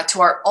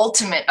to our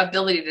ultimate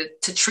ability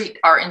to treat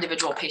our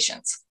individual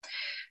patients.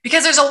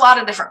 Because there's a lot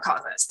of different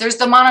causes. There's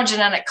the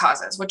monogenic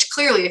causes, which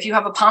clearly, if you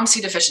have a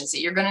POMC deficiency,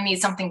 you're going to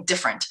need something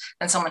different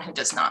than someone who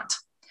does not.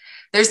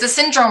 There's the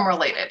syndrome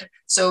related.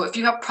 So if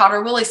you have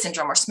Prader-Willi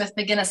syndrome or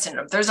Smith-Magenis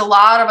syndrome, there's a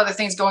lot of other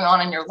things going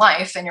on in your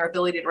life and your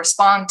ability to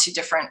respond to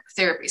different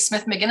therapies.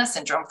 Smith-Magenis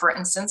syndrome, for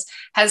instance,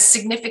 has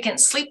significant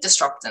sleep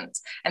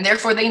disruptions, and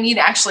therefore they need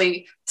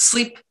actually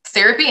sleep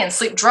therapy and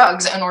sleep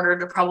drugs in order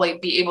to probably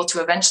be able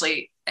to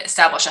eventually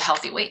establish a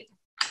healthy weight.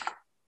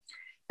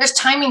 There's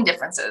timing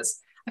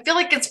differences. I feel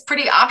like it's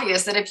pretty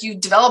obvious that if you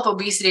develop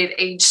obesity at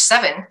age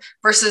 7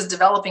 versus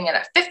developing it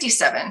at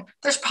 57,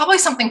 there's probably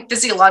something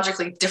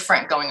physiologically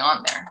different going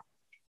on there.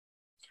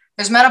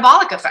 There's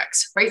metabolic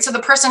effects, right? So the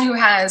person who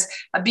has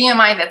a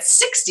BMI that's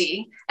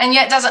 60 and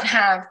yet doesn't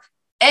have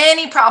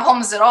any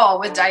problems at all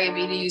with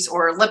diabetes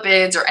or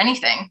lipids or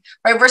anything,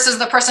 right? Versus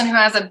the person who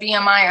has a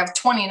BMI of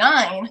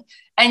 29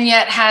 and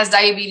yet has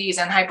diabetes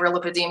and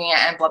hyperlipidemia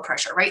and blood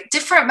pressure, right?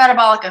 Different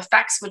metabolic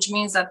effects, which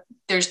means that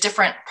there's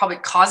different probably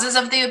causes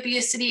of the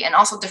obesity and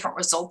also different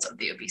results of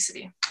the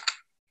obesity.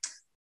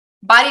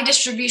 Body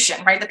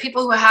distribution, right? The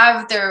people who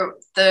have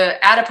the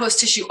adipose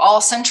tissue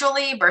all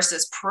centrally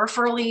versus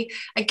peripherally,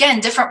 again,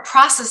 different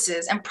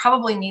processes and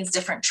probably needs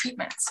different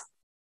treatments.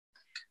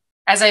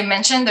 As I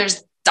mentioned,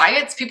 there's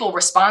diets. People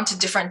respond to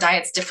different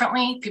diets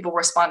differently. People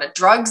respond to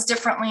drugs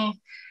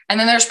differently. And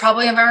then there's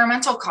probably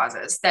environmental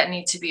causes that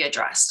need to be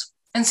addressed.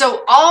 And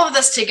so all of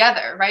this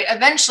together, right,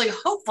 eventually,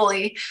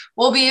 hopefully,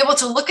 we'll be able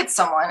to look at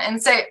someone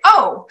and say,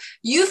 oh,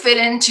 you fit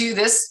into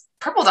this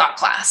purple dot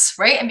class,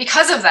 right? And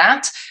because of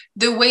that,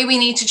 the way we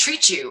need to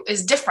treat you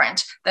is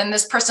different than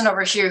this person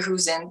over here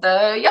who's in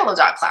the yellow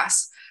dot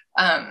class.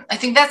 I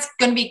think that's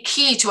going to be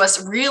key to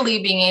us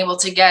really being able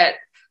to get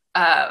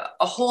a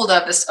hold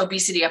of this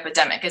obesity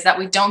epidemic, is that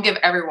we don't give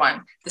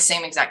everyone the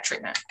same exact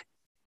treatment.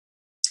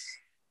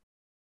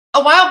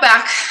 A while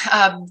back,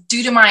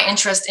 due to my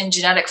interest in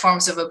genetic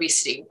forms of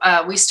obesity,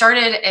 we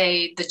started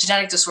the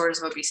Genetic Disorders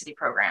of Obesity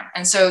program.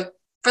 And so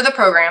for the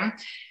program,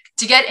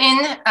 to get in,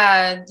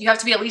 you have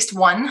to be at least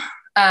 1,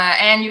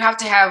 and you have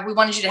to have, we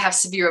wanted you to have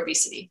severe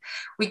obesity.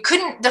 We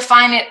couldn't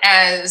define it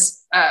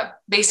as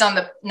based on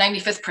the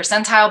 95th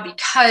percentile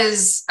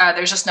because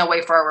there's just no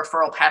way for our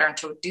referral pattern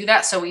to do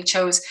that. So we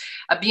chose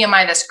a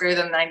BMI that's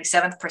greater than the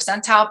 97th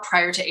percentile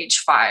prior to age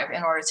 5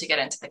 in order to get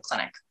into the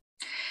clinic.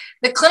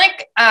 The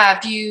clinic,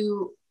 if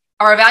you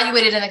are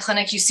evaluated in the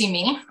clinic, you see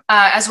me,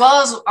 as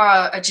well as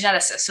a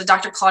geneticist. So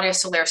Dr. Claudia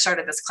Soler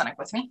started this clinic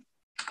with me.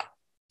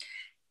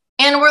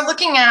 And we're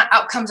looking at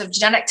outcomes of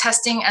genetic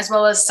testing, as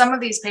well as some of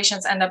these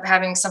patients end up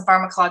having some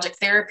pharmacologic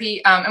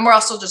therapy. And we're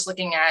also just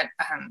looking at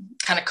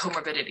kind of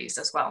comorbidities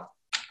as well.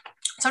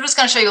 So I'm just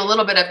going to show you a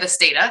little bit of this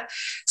data.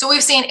 So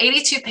we've seen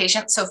 82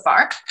 patients so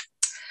far.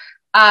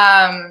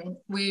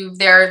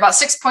 They're about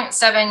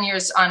 6.7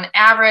 years on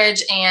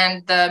average,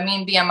 and the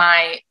mean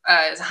BMI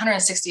is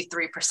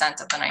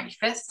 163% of the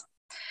 95th.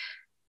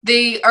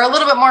 They are a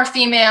little bit more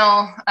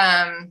female,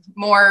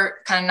 more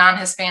kind of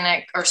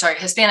non-Hispanic, or sorry,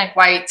 Hispanic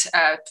white,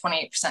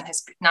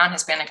 28%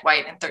 non-Hispanic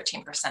white, and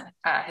 13%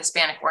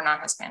 Hispanic or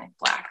non-Hispanic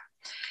Black.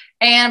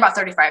 And about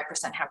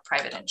 35% have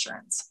private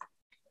insurance.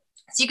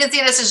 So you can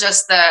see this is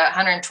just the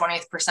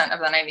 120th percent of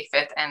the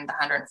 95th and the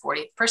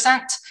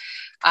 140%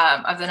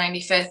 of the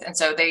 95th. And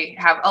so they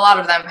have, a lot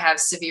of them have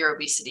severe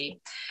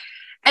obesity.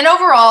 And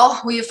overall,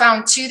 we have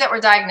found 2 that were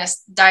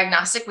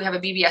diagnostic. We have a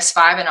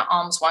BBS5 and an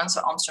ALMS1,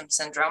 so Almstrom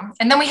syndrome.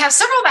 And then we have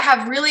several that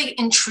have really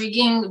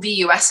intriguing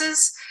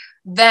VUSs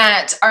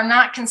that are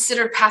not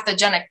considered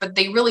pathogenic, but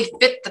they really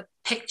fit the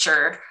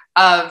picture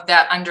of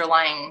that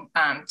underlying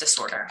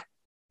disorder.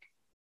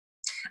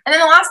 And then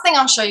the last thing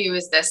I'll show you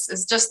is this,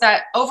 is just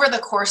that over the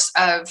course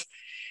of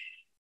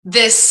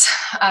this,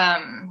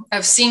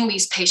 of seeing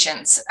these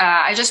patients,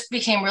 I just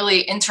became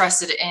really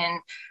interested in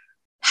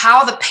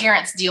how the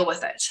parents deal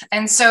with it.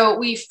 And so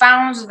we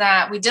found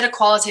that we did a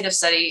qualitative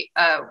study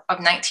of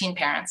 19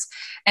 parents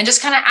and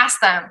just kind of asked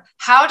them,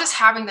 how does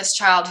having this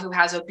child who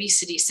has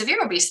obesity,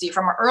 severe obesity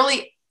from an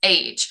early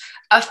age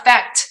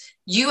affect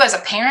you as a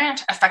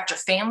parent, affect your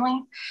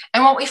family?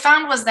 And what we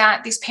found was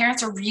that these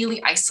parents are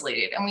really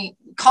isolated, and we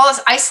call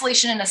this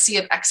isolation in a sea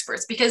of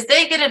experts, because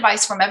they get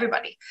advice from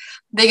everybody.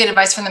 They get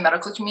advice from the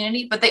medical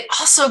community, but they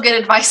also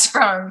get advice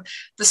from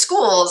the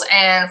schools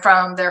and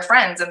from their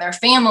friends and their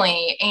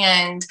family,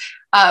 and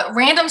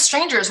random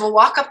strangers will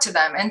walk up to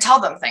them and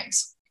tell them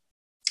things.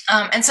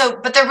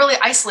 But they're really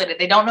isolated.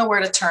 They don't know where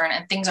to turn,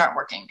 and things aren't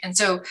working. And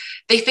so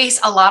they face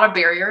a lot of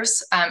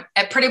barriers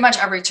at pretty much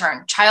every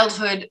turn.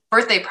 Childhood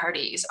birthday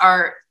parties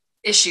are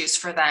issues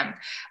for them.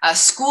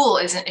 School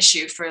is an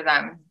issue for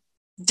them.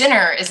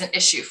 Dinner is an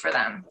issue for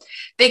them.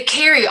 They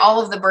carry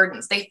all of the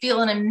burdens. They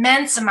feel an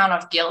immense amount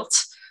of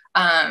guilt.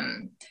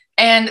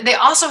 And they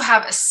also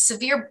have a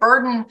severe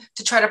burden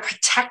to try to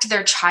protect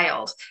their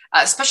child,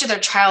 especially their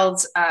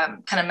child's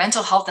kind of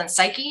mental health and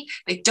psyche.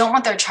 They don't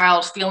want their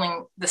child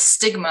feeling the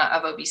stigma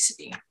of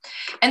obesity.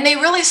 And they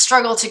really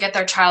struggle to get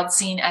their child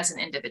seen as an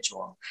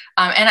individual.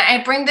 And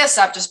I bring this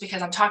up just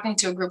because I'm talking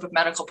to a group of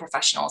medical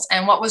professionals.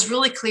 And what was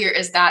really clear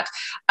is that,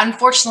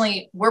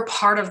 unfortunately, we're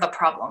part of the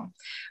problem.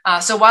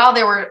 So while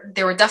there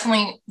were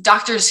definitely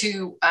doctors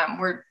who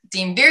were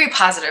deemed very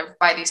positive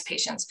by these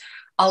patients,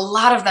 a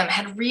lot of them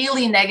had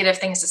really negative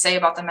things to say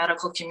about the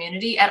medical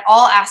community at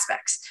all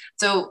aspects.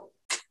 So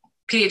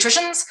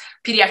pediatricians,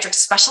 pediatric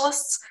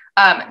specialists,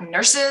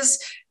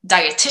 nurses,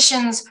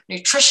 dietitians,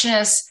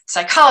 nutritionists,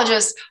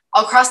 psychologists,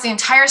 across the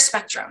entire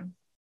spectrum.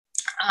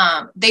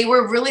 They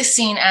were really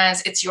seen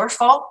as, it's your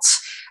fault.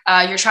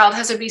 Your child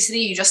has obesity.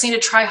 You just need to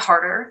try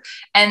harder.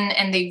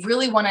 And they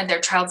really wanted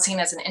their child seen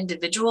as an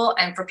individual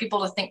and for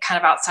people to think kind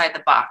of outside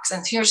the box.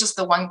 And here's just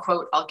the one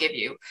quote I'll give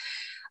you.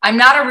 I'm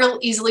not a real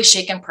easily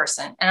shaken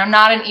person, and I'm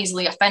not an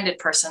easily offended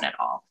person at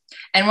all.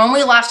 And when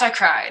we left, I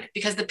cried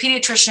because the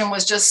pediatrician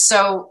was just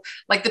so,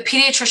 like, the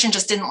pediatrician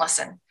just didn't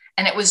listen.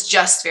 And it was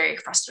just very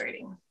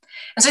frustrating.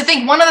 And so I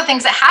think one of the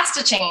things that has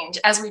to change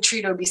as we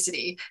treat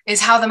obesity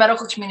is how the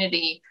medical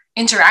community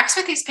interacts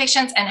with these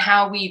patients and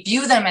how we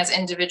view them as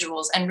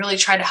individuals and really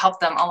try to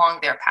help them along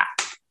their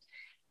path.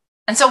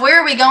 And so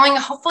where are we going?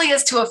 Hopefully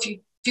is to a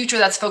future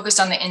that's focused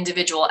on the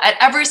individual at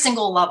every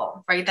single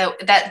level, right?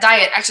 That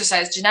diet,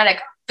 exercise, genetic,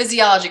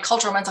 physiology,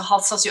 cultural, mental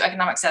health,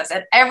 socioeconomic status,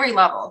 at every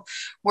level,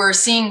 we're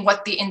seeing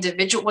what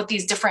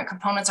these different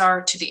components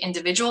are to the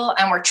individual,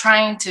 and we're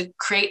trying to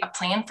create a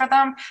plan for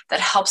them that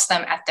helps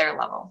them at their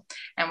level.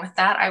 And with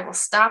that, I will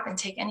stop and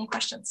take any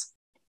questions.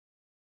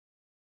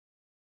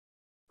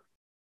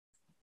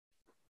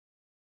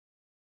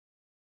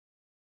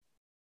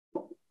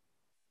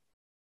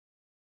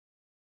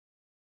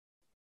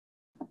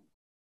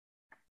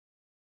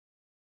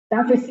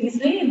 Dr.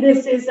 Sisley,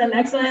 this is an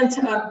excellent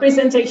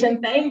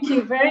presentation. Thank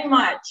you very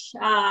much.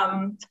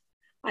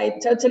 I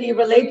totally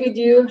relate with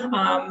you,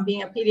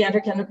 being a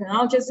pediatric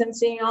endocrinologist and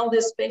seeing all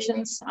these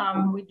patients.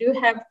 We do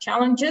have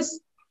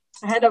challenges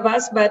ahead of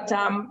us, but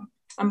I'm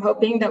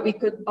hoping that we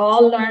could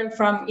all learn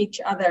from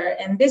each other.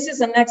 And this is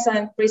an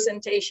excellent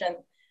presentation.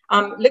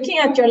 Looking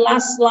at your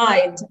last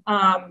slide,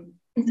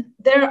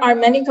 there are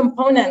many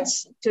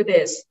components to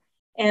this.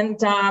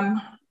 And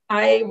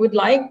I would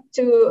like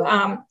to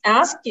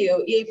ask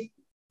you if,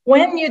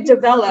 when you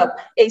develop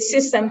a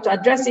system to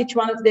address each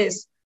one of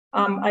these,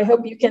 I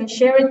hope you can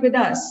share it with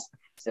us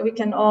so we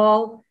can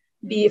all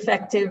be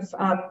effective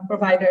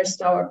providers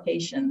to our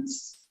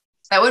patients.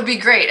 That would be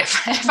great.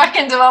 If I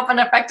can develop an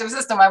effective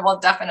system, I will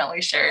definitely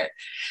share it.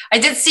 I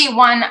did see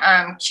one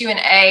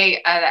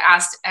Q&A that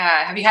asked,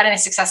 have you had any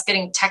success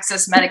getting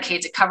Texas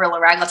Medicaid to cover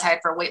liraglutide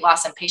for weight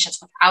loss in patients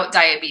without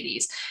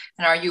diabetes?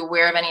 And are you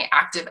aware of any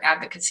active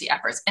advocacy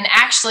efforts? And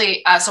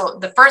actually, so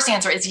the first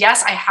answer is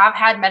yes, I have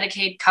had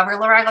Medicaid cover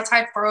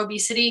liraglutide for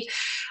obesity.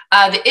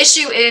 The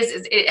issue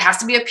is it has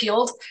to be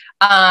appealed.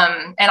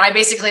 And I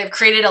basically have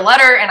created a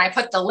letter and I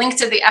put the link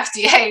to the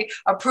FDA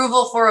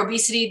approval for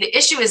obesity. The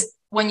issue is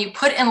when you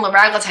put in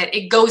liraglutide,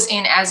 it goes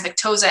in as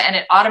Victoza and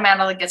it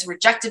automatically gets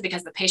rejected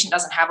because the patient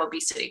doesn't have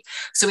obesity.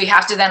 So we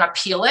have to then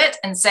appeal it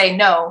and say,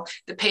 no,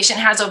 the patient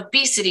has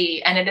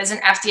obesity and it is an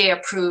FDA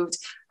approved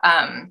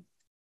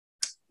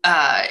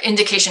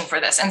indication for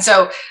this. And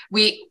so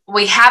we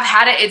have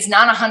had it. It's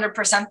not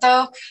 100%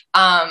 though.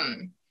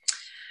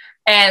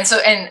 And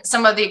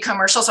some of the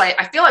commercials, so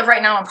I feel like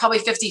right now I'm probably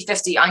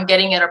 50-50 on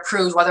getting it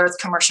approved, whether it's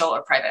commercial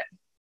or private.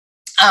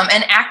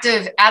 And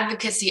active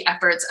advocacy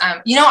efforts.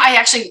 I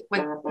actually,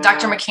 with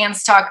Dr.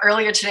 McCann's talk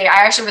earlier today,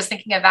 I actually was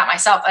thinking of that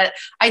myself.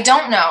 I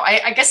don't know.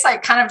 I guess I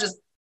kind of just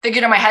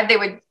figured in my head they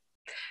would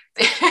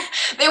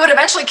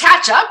eventually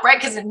catch up, right?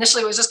 Because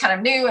initially it was just kind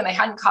of new and they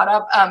hadn't caught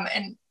up.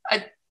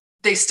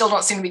 They still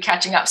don't seem to be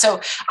catching up. So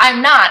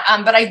I'm not,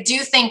 but I do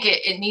think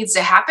it needs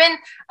to happen.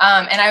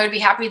 And I would be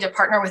happy to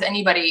partner with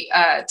anybody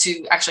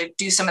to actually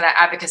do some of that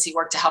advocacy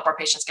work to help our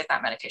patients get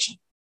that medication.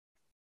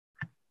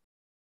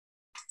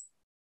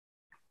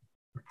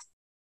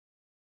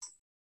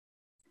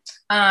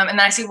 And then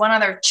I see one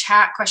other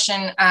chat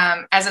question.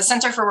 As a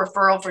center for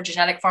referral for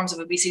genetic forms of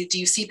obesity, do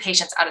you see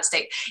patients out of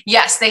state?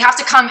 Yes, they have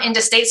to come into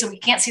state, so we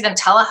can't see them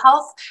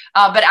telehealth,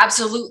 but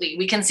absolutely,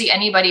 we can see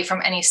anybody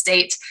from any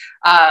state.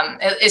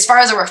 As far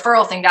as a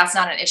referral thing, that's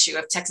not an issue.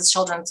 If Texas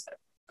Children's,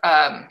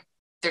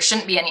 there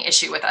shouldn't be any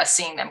issue with us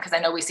seeing them because I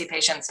know we see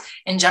patients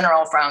in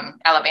general from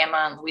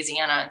Alabama and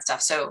Louisiana and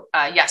stuff. So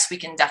yes, we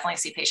can definitely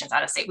see patients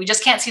out of state. We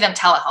just can't see them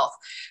telehealth.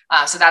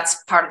 So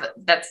that's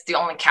that's the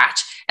only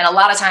catch. And a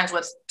lot of times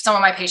with some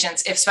of my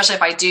patients, especially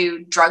if I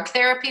do drug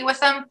therapy with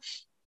them,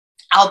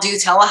 I'll do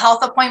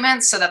telehealth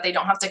appointments so that they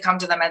don't have to come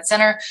to the med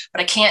center, but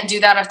I can't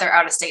do that if they're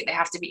out of state. They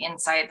have to be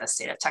inside the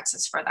state of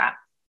Texas for that.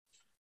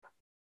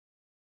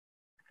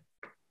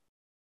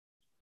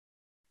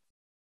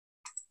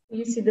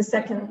 You see the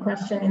second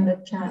question in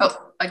the chat.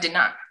 Oh, I did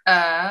not.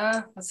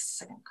 What's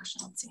the second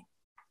question? Let's see.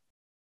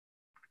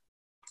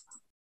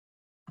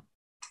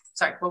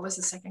 Sorry, what was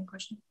the second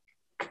question?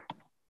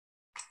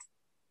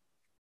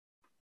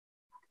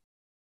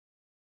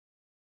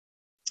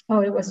 Oh,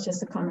 it was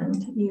just a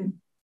comment. You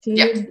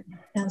did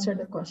answer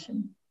the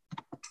question.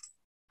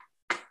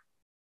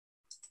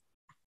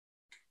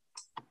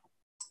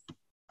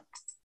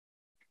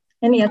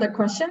 Any other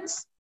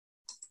questions?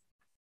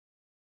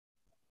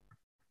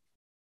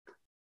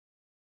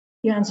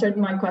 You answered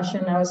my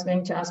question. I was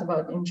going to ask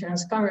about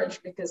insurance coverage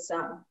because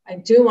I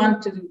do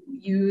want to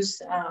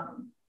use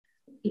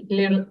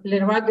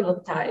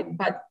liraglutide,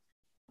 but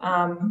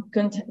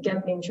couldn't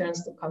get the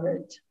insurance to cover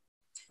it.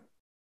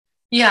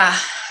 Yeah,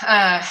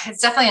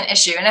 it's definitely an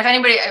issue. And if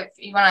anybody, if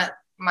you want to,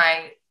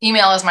 my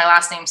email is my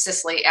last name,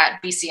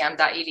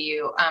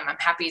 Sisley@bcm.edu. I'm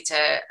happy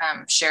to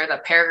share the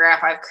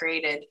paragraph I've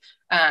created.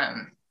 Like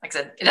I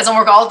said, it doesn't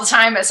work all the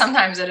time, but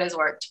sometimes it has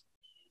worked.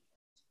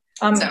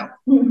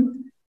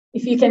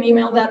 If you can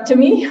email that to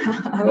me,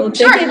 I will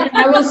take it and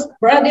I will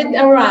spread it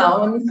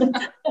around.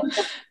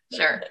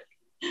 Sure.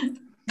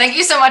 Thank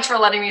you so much for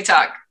letting me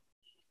talk.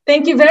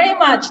 Thank you very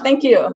much. Thank you.